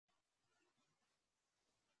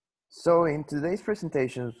So in today's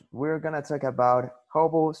presentations, we're going to talk about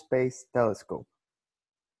Hubble Space Telescope.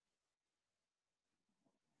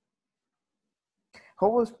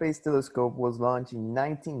 Hubble Space Telescope was launched in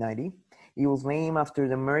 1990. It was named after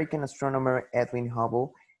the American astronomer Edwin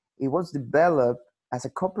Hubble. It was developed as a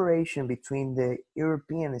cooperation between the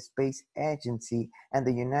European Space Agency and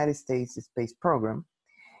the United States Space Program.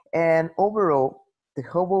 And overall, the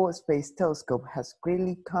Hubble Space Telescope has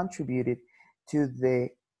greatly contributed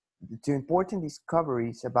to important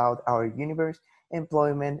discoveries about our universe,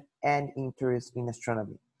 employment, and interest in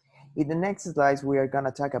astronomy. In the next slides, we are going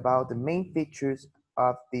to talk about the main features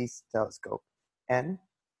of this telescope. And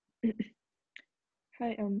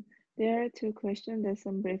Hi, there are two questions and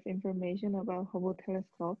some brief information about Hubble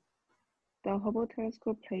telescope. The Hubble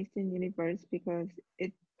telescope placed in universe because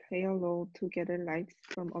it plays a role to gather light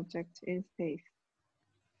from objects in space.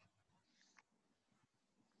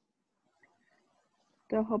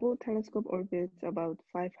 The Hubble telescope orbits about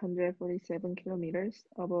 547 kilometers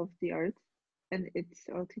above the Earth, and its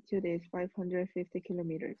altitude is 550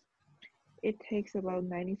 kilometers. It takes about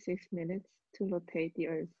 96 minutes to rotate the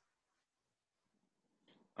Earth.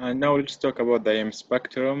 And now let's talk about the EM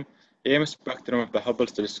spectrum. EM spectrum of the Hubble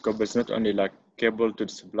telescope is not only capable to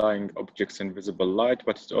displaying objects in visible light,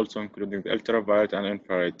 but it's also including the ultraviolet and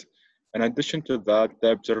infrared. In addition to that,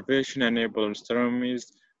 the observation enables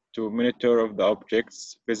astronomers to monitor of the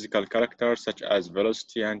object's physical characters such as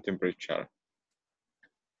velocity and temperature.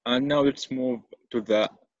 And now let's move to the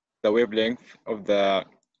wavelength of the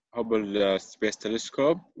Hubble Space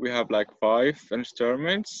Telescope. We have 5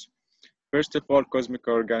 instruments. First of all, cosmic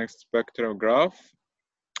organic spectrograph.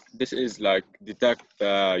 This is detect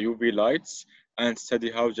the UV lights and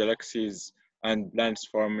study how galaxies and planets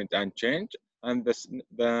form and change. And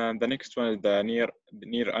the next one is the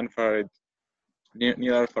near infrared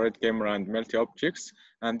camera and multi objects.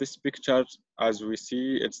 And this picture, as we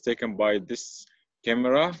see, it's taken by this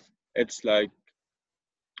camera. It's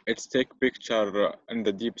take picture in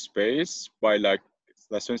the deep space by the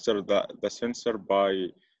sensor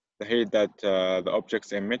by the heat that the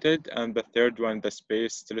objects emitted, and the third one, the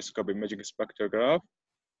space telescope imaging spectrograph.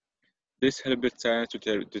 This helps science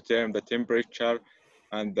to determine the temperature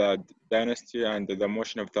and the density and the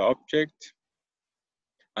motion of the object.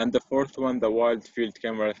 And the fourth one, the wide field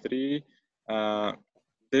camera 3.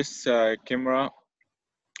 This camera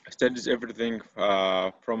studies everything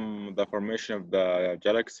from the formation of the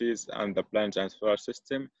galaxies and the planets and solar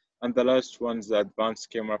system. And the last one is the advanced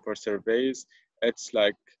camera for surveys. It's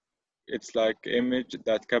like image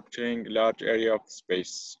that capturing large area of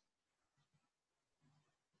space.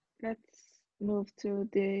 Let's move to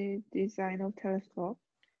the design of telescope.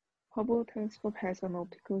 Hubble telescope has an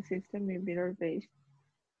optical system with mirror base.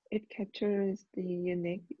 It captures the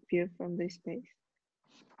unique view from the space.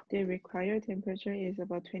 The required temperature is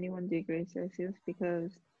about 21 degrees Celsius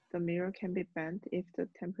because the mirror can be bent if the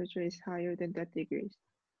temperature is higher than that degrees.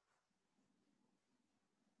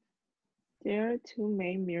 There are two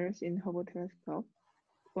main mirrors in Hubble telescope.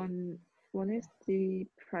 One is the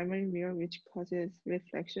primary mirror, which causes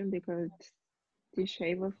reflection because the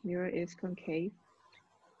shape of mirror is concave,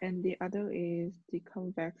 and the other is the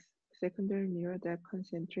convex secondary mirror that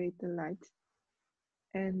concentrates the light.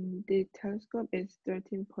 And the telescope is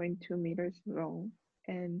 13.2 meters long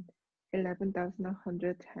and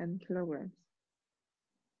 11,110 kilograms.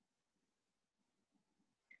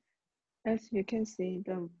 As you can see,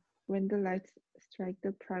 when the light strikes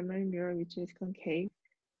the primary mirror, which is concave,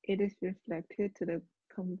 it is reflected to the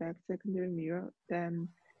convex secondary mirror, then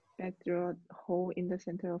back through a hole in the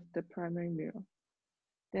center of the primary mirror.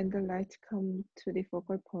 Then the light comes to the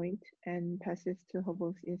focal point and passes to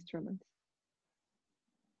Hubble's instruments.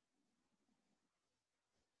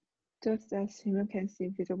 Just as human can see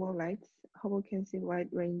visible lights, Hubble can see a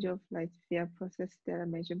wide range of lights via process that I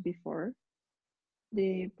mentioned before.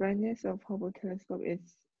 The brightness of Hubble telescope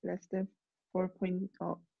is less than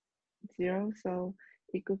 4.0, so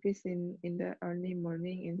it could be seen in the early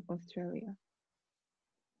morning in Australia.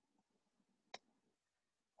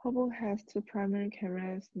 Hubble has two primary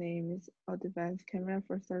cameras named Advanced Camera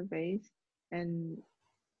for surveys and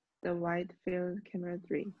the Wide Field Camera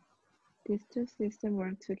 3. These two systems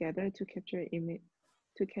work together to capture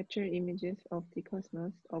images of the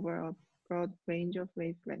cosmos over a broad range of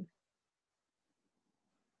wavelengths.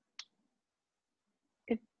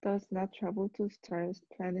 It does not travel to stars,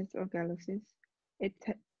 planets, or galaxies. It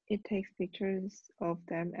takes pictures of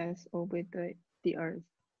them as orbit the Earth.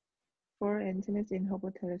 4 antennas in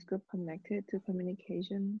Hubble telescope connected to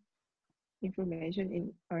communication information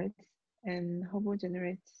in Earth, and Hubble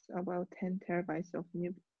generates about 10 terabytes of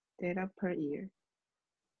new data per year.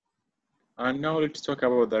 And now let's talk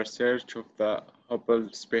about the research of the Hubble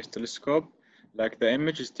Space Telescope. Like the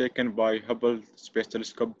images taken by Hubble Space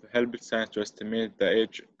Telescope helped science to estimate the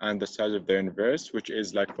age and the size of the universe, which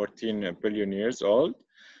is like 14 billion years old.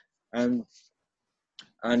 And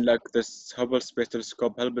like this Hubble Space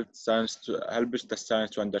Telescope helps the science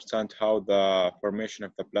to understand how the formation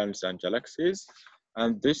of the planets and galaxies.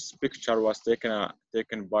 And this picture was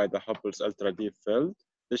taken by the Hubble's ultra deep field.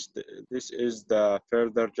 This is the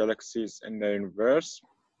further galaxies in the universe.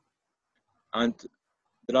 And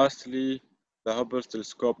lastly, the Hubble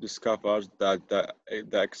telescope discovers that the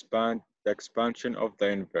expansion of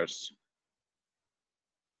the universe.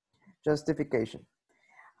 Justification.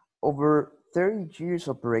 Over 30 years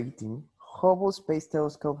operating, Hubble Space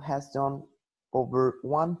Telescope has done over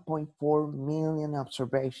 1.4 million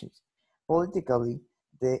observations. Politically,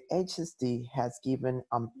 the HST has given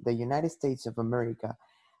the United States of America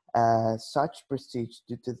such prestige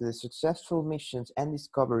due to the successful missions and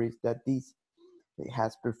discoveries that this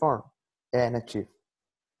has performed and achieved.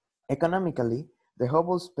 Economically, the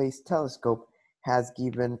Hubble Space Telescope has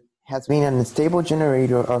been a stable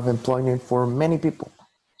generator of employment for many people,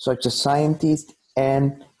 such as scientists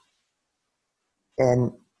and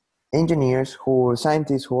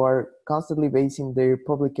scientists who are constantly basing their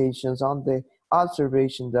publications on the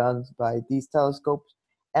observation done by these telescopes,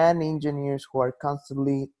 and engineers who are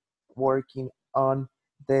constantly working on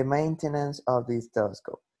the maintenance of this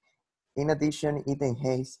telescope. In addition, it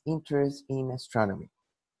enhances interest in astronomy.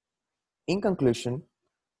 In conclusion,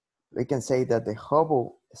 we can say that the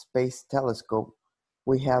Hubble Space Telescope,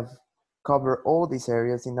 we have covered all these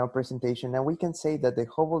areas in our presentation, and we can say that the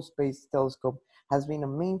Hubble Space Telescope has been a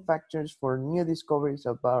main factor for new discoveries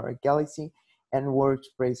about our galaxy and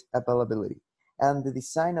workspace availability. And the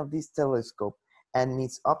design of this telescope and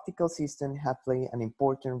its optical system have played an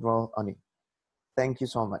important role on it. Thank you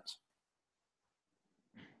so much.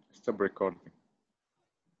 Stop recording.